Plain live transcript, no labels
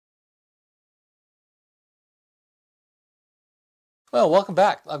Well, welcome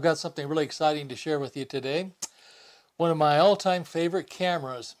back. I've got something really exciting to share with you today. One of my all-time favorite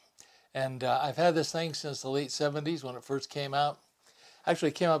cameras, and I've had this thing since the late 70s when it first came out.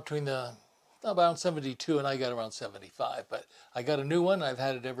 Actually, it came out between around 72 and I got around 75, but I got a new one and I've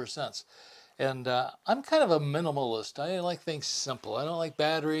had it ever since. And I'm kind of a minimalist. I like things simple. I don't like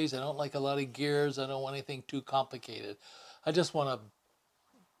batteries. I don't like a lot of gears. I don't want anything too complicated. I just want a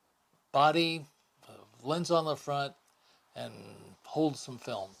body, a lens on the front, and hold some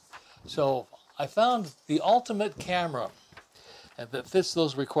film. So I found the ultimate camera that fits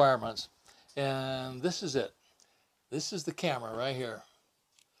those requirements, and this is it. This is the camera right here.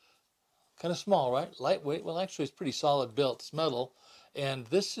 Kind of small, right? Lightweight. Well, actually, it's pretty solid built. It's metal, and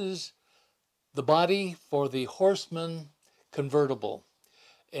this is the body for the Horseman Convertible.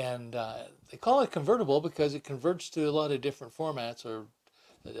 And they call it convertible because it converts to a lot of different formats or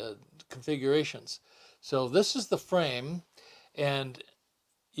configurations. So this is the frame, and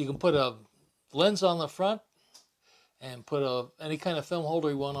you can put a lens on the front and put any kind of film holder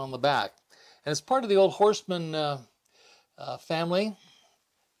you want on the back. And it's part of the old Horseman family.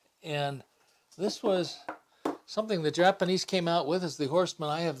 And this was something the Japanese came out with, is the Horseman.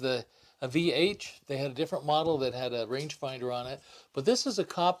 I have a VH. They had a different model that had a rangefinder on it. But this is a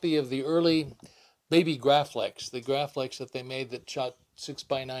copy of the early baby Graflex, the Graflex that they made that shot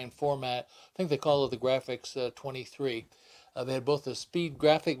 6:9 format. I think they call it the Graflex 23. They had both a speed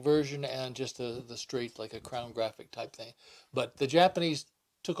graphic version and just the straight, like a crown graphic type thing. But the Japanese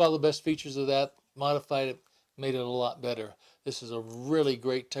took all the best features of that, modified it, made it a lot better. This is a really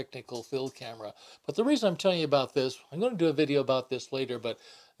great technical field camera. But the reason I'm telling you about this, I'm going to do a video about this later, but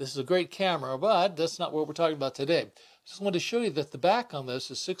this is a great camera, but that's not what we're talking about today. I just wanted to show you that the back on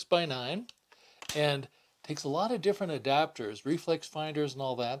this is 6:9 and takes a lot of different adapters, reflex finders and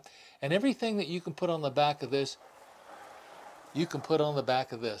all that. And everything that you can put on the back of this, you can put on the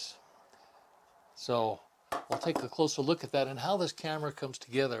back of this. So we'll take a closer look at that and how this camera comes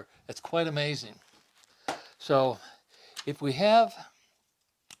together. It's quite amazing. So if we have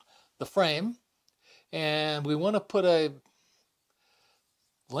the frame and we want to put a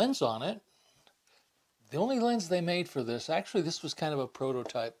lens on it, the only lens they made for this, actually this was kind of a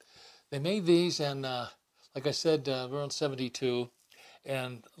prototype. They made these, and like I said, around 72,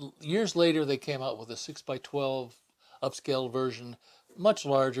 and years later they came out with a 6x12 upscale version, much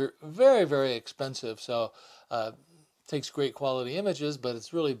larger, very, very expensive. So takes great quality images, but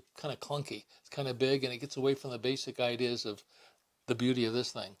it's really kind of clunky. It's kind of big, and it gets away from the basic ideas of the beauty of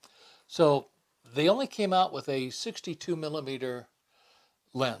this thing. So they only came out with a 62mm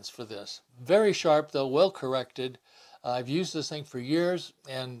lens for this. Very sharp though, well corrected. I've used this thing for years,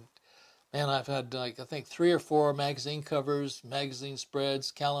 and man, I've had, like, I think 3 or 4 magazine covers, magazine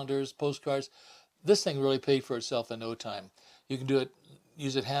spreads, calendars, postcards. This thing really paid for itself in no time. You can do it,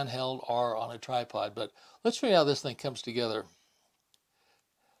 use it handheld or on a tripod, but let's show you how this thing comes together.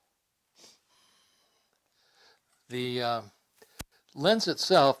 The lens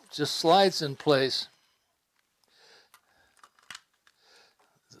itself just slides in place.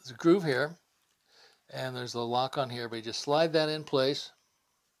 There's a groove here, and there's a lock on here, but you just slide that in place.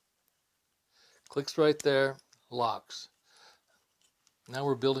 Clicks right there, locks. Now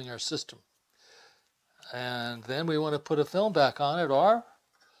we're building our system. And then we want to put a film back on it, or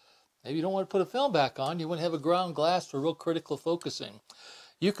maybe you don't want to put a film back on, you want to have a ground glass for real critical focusing.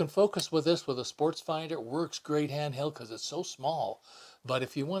 You can focus with this with a sports finder. It works great handheld because it's so small. But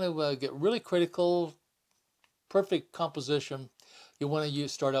if you want to get really critical, perfect composition, you want to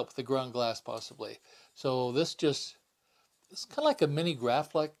start out with the ground glass possibly. So this it's kind of like a mini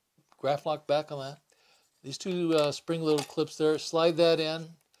graph lock back on that. These two spring little clips there, slide that in.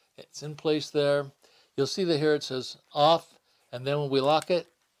 It's in place there. You'll see that here it says off, and then when we lock it,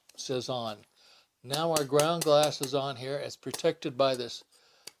 it says on. Now our ground glass is on here. It's protected by this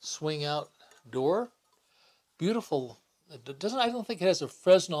swing out door. Beautiful. I don't think it has a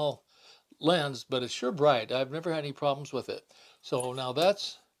Fresnel lens, but it's sure bright. I've never had any problems with it. So now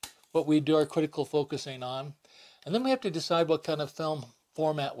that's what we do our critical focusing on. And then we have to decide what kind of film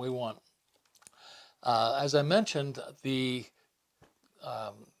format we want. As I mentioned, the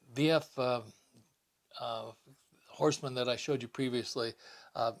VF Horseman that I showed you previously,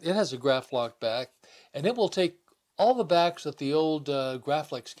 it has a Graflock back, and it will take all the backs that the old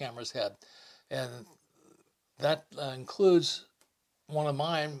Graflex cameras had, and that includes one of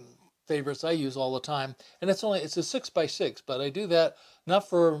my favorites I use all the time, and it's a 6x6, but I do that not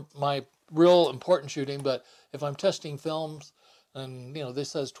for my real important shooting, but if I'm testing films, and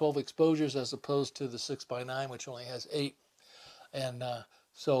this has 12 exposures as opposed to the 6x9, which only has 8. And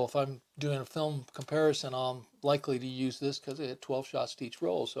So if I'm doing a film comparison, I'm likely to use this because it had 12 shots to each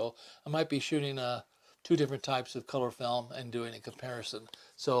roll. So I might be shooting two different types of color film and doing a comparison.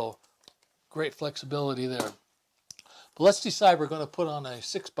 So great flexibility there. But let's decide we're going to put on a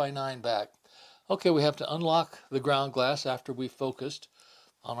 6x9 back. Okay, we have to unlock the ground glass after we focused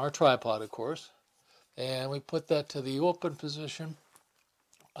on our tripod, of course. And we put that to the open position,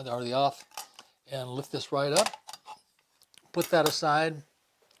 or the off, and lift this right up. Put that aside.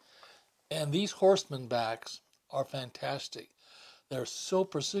 And these Horseman backs are fantastic. They're so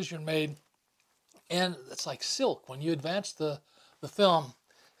precision made, and it's like silk. When you advance the film,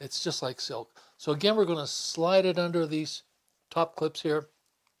 it's just like silk. So again, we're going to slide it under these top clips here,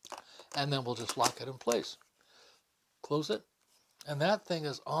 and then we'll just lock it in place. Close it, and that thing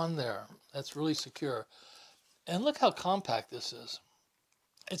is on there. That's really secure. And look how compact this is.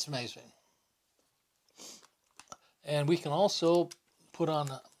 It's amazing. And we can also put on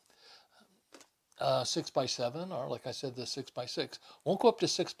 6x7, or like I said, the 6x6. Won't go up to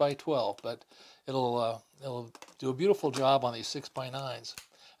 6x12, but it'll do a beautiful job on these 6x9s.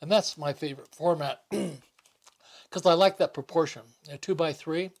 And that's my favorite format because I like that proportion.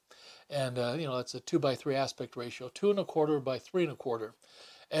 2x3, and you know, it's a 2x3 aspect ratio, 2 1/4 by 3 1/4.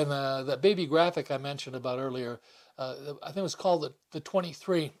 And that baby graphic I mentioned about earlier, I think it was called the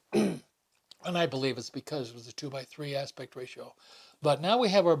 23, and I believe it's because it was a 2x3 aspect ratio. But now we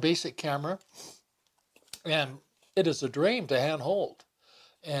have our basic camera, and it is a dream to hand hold.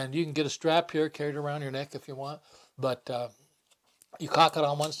 And you can get a strap here, carry it around your neck if you want, but you cock it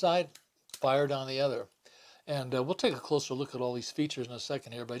on one side, fire it on the other. And we'll take a closer look at all these features in a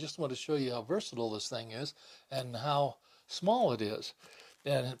second here, but I just want to show you how versatile this thing is and how small it is.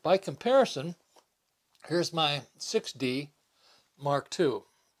 And by comparison, here's my 6D Mark II.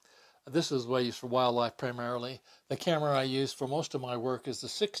 This is what I use for wildlife primarily. The camera I use for most of my work is the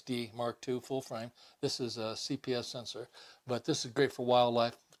 6D Mark II full frame. This is a CPS sensor, but this is great for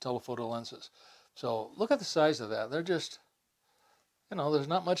wildlife telephoto lenses. So look at the size of that. They're just, you know, there's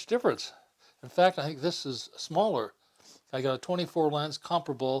not much difference. In fact, I think this is smaller. I got a 24 lens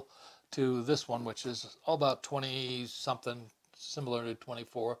comparable to this one, which is all about 20 something, similar to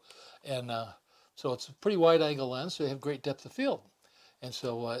 24. And so it's a pretty wide angle lens, so you have great depth of field. And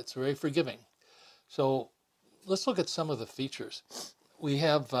so it's very forgiving. So let's look at some of the features. We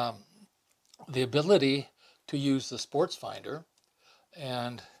have the ability to use the sports finder.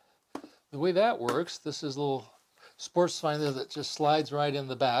 And the way that works, this is a little sports finder that just slides right in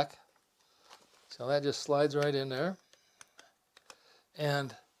the back. So that just slides right in there.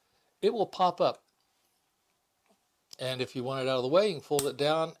 And it will pop up. And if you want it out of the way, you can fold it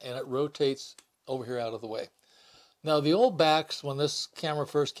down and it rotates over here out of the way. Now the old backs, when this camera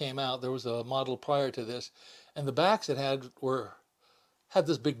first came out, there was a model prior to this, and the backs it had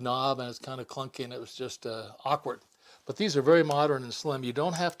this big knob, and it's kind of clunky, and it was just awkward. But these are very modern and slim. You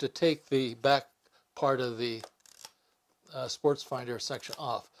don't have to take the back part of the sports finder section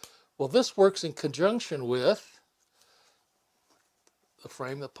off. Well, this works in conjunction with the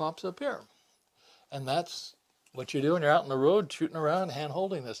frame that pops up here, and that's what you do when you're out on the road shooting around, hand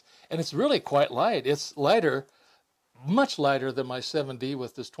holding this. And it's really quite light. It's lighter, much lighter than my 7D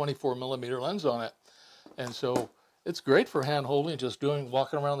with this 24mm lens on it. And so it's great for hand holding, just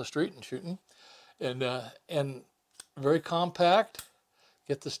walking around the street and shooting. And very compact.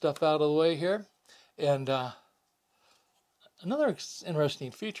 Get the stuff out of the way here. And another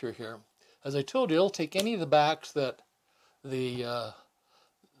interesting feature here, as I told you, it'll take any of the backs that the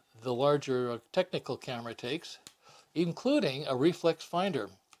larger technical camera takes, including a reflex finder.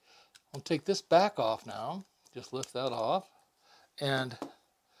 I'll take this back off now. Just lift that off. And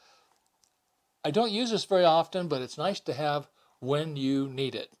I don't use this very often, but it's nice to have when you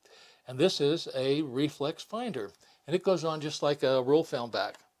need it. And this is a reflex finder. And it goes on just like a roll film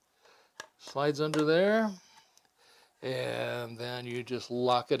back. Slides under there. And then you just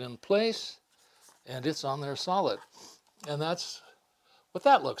lock it in place. And it's on there solid. And that's what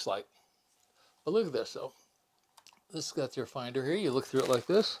that looks like. But look at this. So this has got your finder here. You look through it like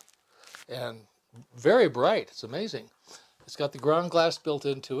this. And very bright. It's amazing. It's got the ground glass built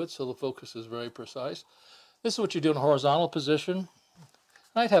into it, so the focus is very precise. This is what you do in a horizontal position.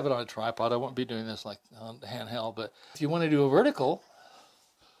 I'd have it on a tripod. I won't be doing this like on handheld, but if you want to do a vertical,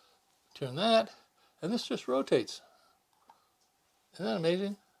 turn that, and this just rotates. Isn't that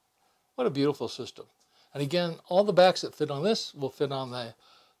amazing? What a beautiful system. And again, all the backs that fit on this will fit on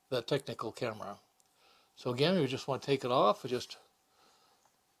the technical camera. So again, we just want to take it off. We just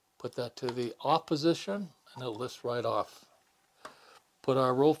put that to the off position, and it lifts right off. Put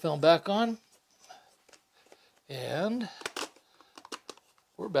our roll film back on, and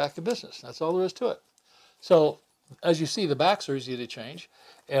we're back in business. That's all there is to it. So as you see, the backs are easy to change.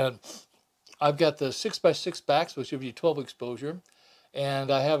 And I've got the 6x6 backs, which give you 12 exposure.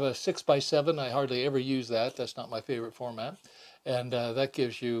 And I have a 6x7. I hardly ever use that. That's not my favorite format. And that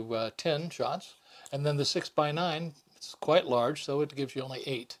gives you 10 shots. And then the 6x9, it's quite large, so it gives you only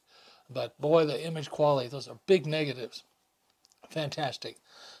 8. But boy, the image quality, those are big negatives. Fantastic.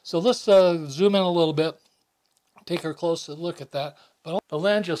 So let's zoom in a little bit, take a closer look at that. But the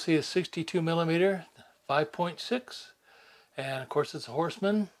lens you'll see is 62mm, 5.6. And of course it's a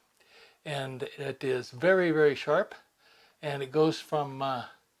Horseman. And it is very, very sharp. And it goes from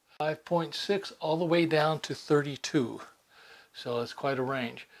 5.6 all the way down to 32. So it's quite a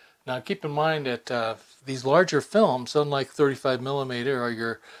range. Now keep in mind that these larger films, unlike 35mm or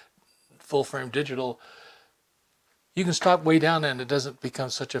your full frame digital, you can stop way down and it doesn't become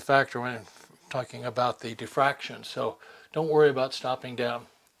such a factor when talking about the diffraction. So don't worry about stopping down.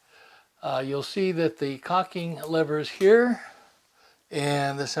 You'll see that the cocking lever is here,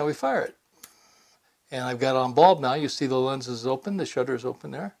 and that's how we fire it. And I've got it on bulb now. You see the lens is open, the shutter is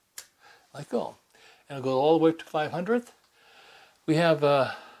open there. Let go. And it'll go all the way up to 500th. We have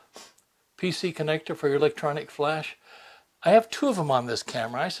a PC connector for your electronic flash. I have 2 of them on this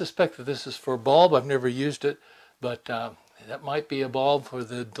camera. I suspect that this is for bulb. I've never used it, but that might be a bulb for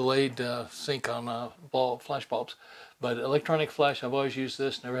the delayed sync on flash bulbs. But electronic flash, I've always used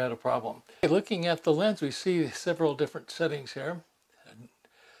this, never had a problem. Looking at the lens, we see several different settings here. It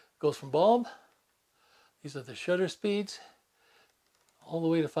goes from bulb. These are the shutter speeds, all the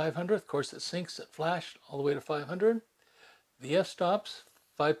way to 500. Of course, it syncs at flash all the way to 500. The f-stops,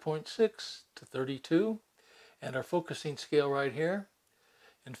 5.6 to 32. And our focusing scale right here,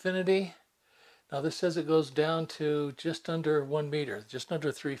 infinity. Now this says it goes down to just under 1 meter, just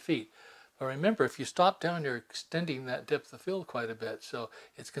under 3 feet. But remember, if you stop down, you're extending that depth of field quite a bit. So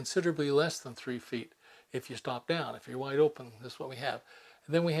it's considerably less than 3 feet if you stop down. If you're wide open, this is what we have.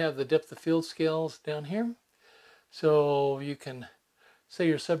 And then we have the depth of field scales down here. So you can say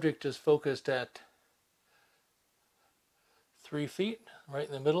your subject is focused at 3 feet, right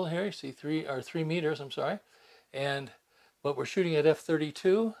in the middle here. You see 3 meters, I'm sorry. But we're shooting at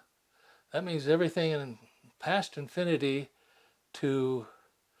f32. That means everything in past infinity to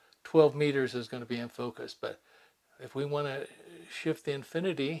 12 meters is going to be in focus. But if we want to shift the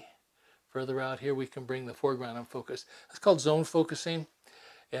infinity further out here, we can bring the foreground in focus. It's called zone focusing.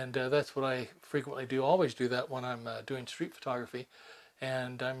 And that's what I frequently do. Always do that when I'm doing street photography.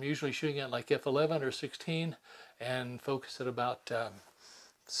 And I'm usually shooting at like f11 or 16 and focus at about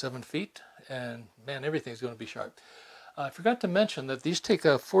 7 feet. And man, everything's going to be sharp. I forgot to mention that these take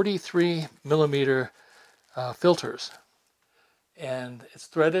a 43mm filters. And it's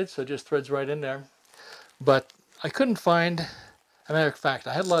threaded, so it just threads right in there. But I couldn't find, a matter of fact,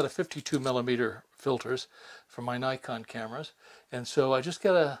 I had a lot of 52mm filters for my Nikon cameras. And so I just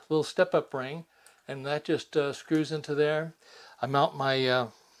got a little step-up ring, and that just screws into there. I mount my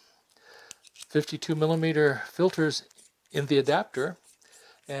 52mm filters in the adapter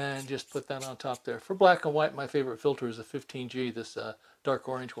and just put that on top there. For black and white, my favorite filter is a 15G, this dark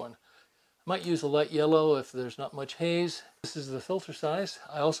orange one. I might use a light yellow if there's not much haze. This is the filter size.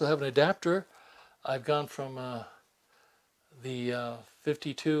 I also have an adapter. I've gone from the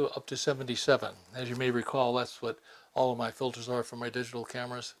 52 up to 77. As you may recall, that's what all of my filters are for my digital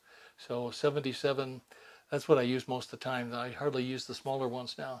cameras. So 77, that's what I use most of the time. I hardly use the smaller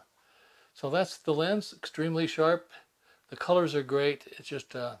ones now. So that's the lens, extremely sharp. The colors are great. It's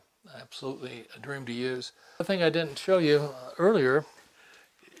just absolutely a dream to use. The thing I didn't show you earlier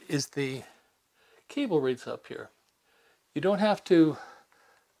is the cable reeds up here. You don't have to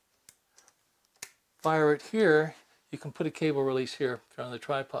fire it here. You can put a cable release here if you're on the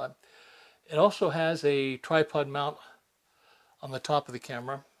tripod. It also has a tripod mount on the top of the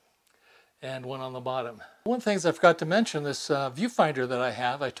camera and one on the bottom. One of the things I forgot to mention, this viewfinder that I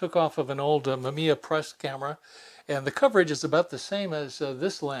have, I took off of an old Mamiya press camera, and the coverage is about the same as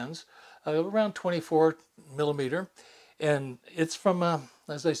this lens, around 24mm, and it's from,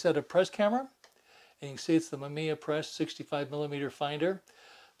 as I said, a press camera, and you can see it's the Mamiya press 65mm finder.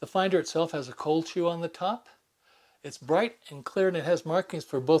 The finder itself has a cold shoe on the top. It's bright and clear, and it has markings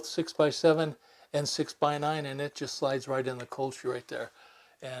for both 6x7 and 6x9, and it just slides right in the cold shoe right there.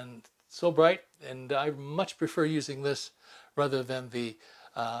 And so bright, and I much prefer using this rather than the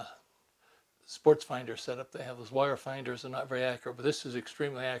sports finder setup. They have those wire finders, they're not very accurate, but this is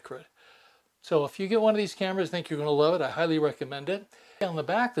extremely accurate. So if you get one of these cameras, I think you're going to love it. I highly recommend it. On the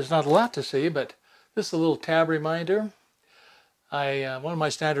back, there's not a lot to see, but this is a little tab reminder. One of my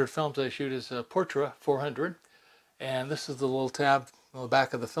standard films I shoot is a Portra 400. And this is the little tab on the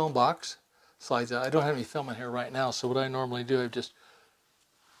back of the film box. Slides out. I don't have any film in here right now, so what I normally do, I just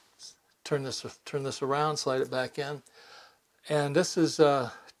turn this around, slide it back in. And this is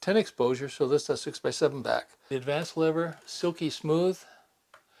 10 exposure, so this is 6x7 back. The advanced lever, silky smooth,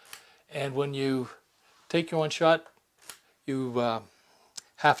 and when you take your one shot, you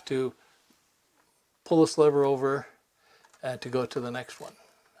have to pull this lever over to go to the next one.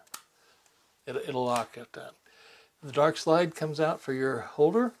 It'll lock it. The dark slide comes out for your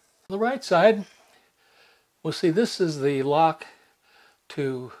holder. On the right side, we'll see this is the lock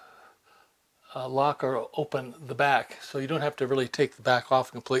to lock or open the back. So you don't have to really take the back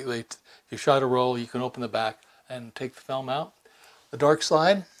off completely. If you shot a roll, you can open the back and take the film out. The dark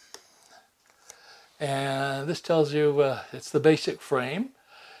slide. And this tells you it's the basic frame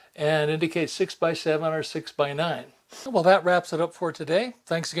and indicates 6x7 or 6x9. Well, that wraps it up for today.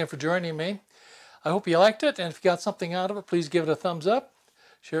 Thanks again for joining me. I hope you liked it, and if you got something out of it, please give it a thumbs up.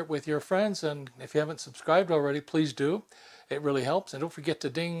 Share it with your friends, and if you haven't subscribed already, please do. It really helps. And don't forget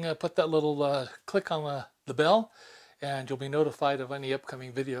to put that little click on the bell, and you'll be notified of any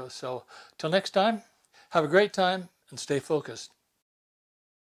upcoming videos. So, till next time, have a great time and stay focused.